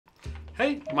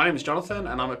Hey, my name is Jonathan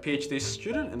and I'm a PhD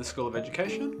student in the School of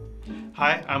Education.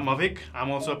 Hi, I'm Avik.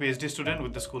 I'm also a PhD student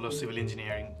with the School of Civil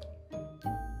Engineering.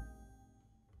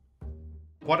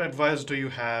 What advice do you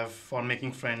have for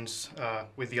making friends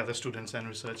with the other students and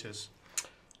researchers?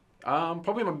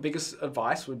 Probably my biggest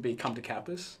advice would be come to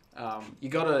campus. You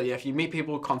gotta, if you meet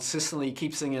people consistently,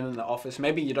 keep seeing them in the office.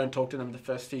 Maybe you don't talk to them the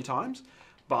first few times,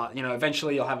 but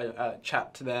eventually you'll have a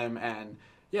chat to them, and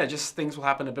just things will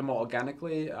happen a bit more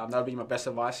organically. That would be my best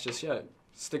advice. Just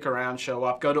stick around, show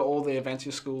up, go to all the events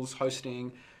your school's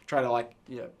hosting. Try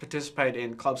to participate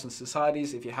in clubs and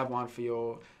societies if you have one for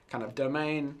your kind of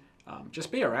domain.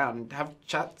 Just be around and have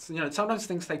chats. Sometimes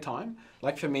things take time.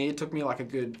 Like for me, it took me like a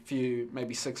good few,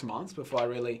 maybe 6 months before I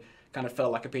really kind of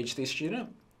felt like a PhD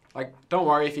student. Like, don't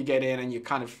worry if you get in and you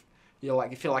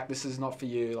feel like this is not for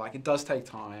you. Like, it does take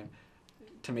time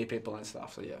to meet people and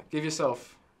stuff. So give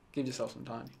yourself some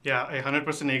time. Yeah, I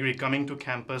 100% agree. Coming to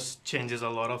campus changes a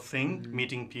lot of things.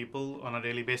 Meeting people on a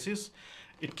daily basis,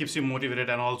 it keeps you motivated,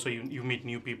 and also you meet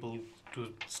new people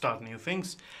to start new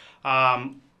things.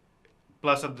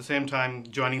 Plus, at the same time,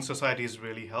 joining societies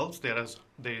really helps. There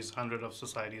is hundreds of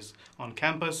societies on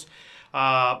campus.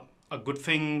 A good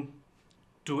thing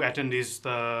to attend is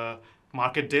the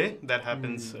market day that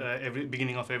happens every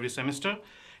beginning of every semester.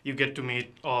 You get to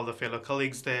meet all the fellow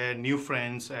colleagues there, new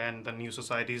friends, and the new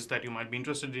societies that you might be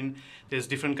interested in. There's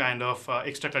different kind of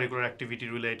extracurricular activity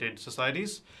related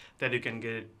societies that you can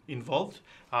get involved.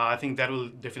 I think that will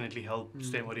definitely help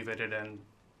stay motivated and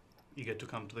you get to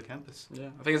come to the campus. Yeah,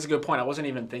 I think it's a good point. I was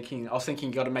thinking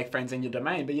you got to make friends in your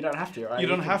domain, but you don't have to, right? You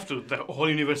don't have to. The whole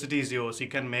university is yours. You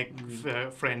can make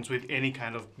friends with any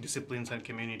kind of disciplines and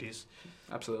communities.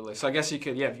 Absolutely. So I guess you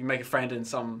could, if you make a friend in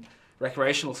some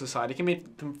recreational society, you can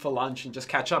meet them for lunch and just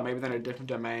catch up. Maybe they're in a different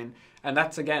domain. And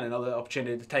that's, again, another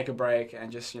opportunity to take a break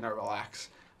and just, relax,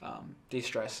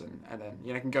 de-stress, and then,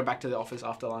 you can go back to the office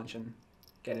after lunch and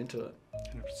get into it.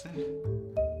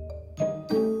 100%.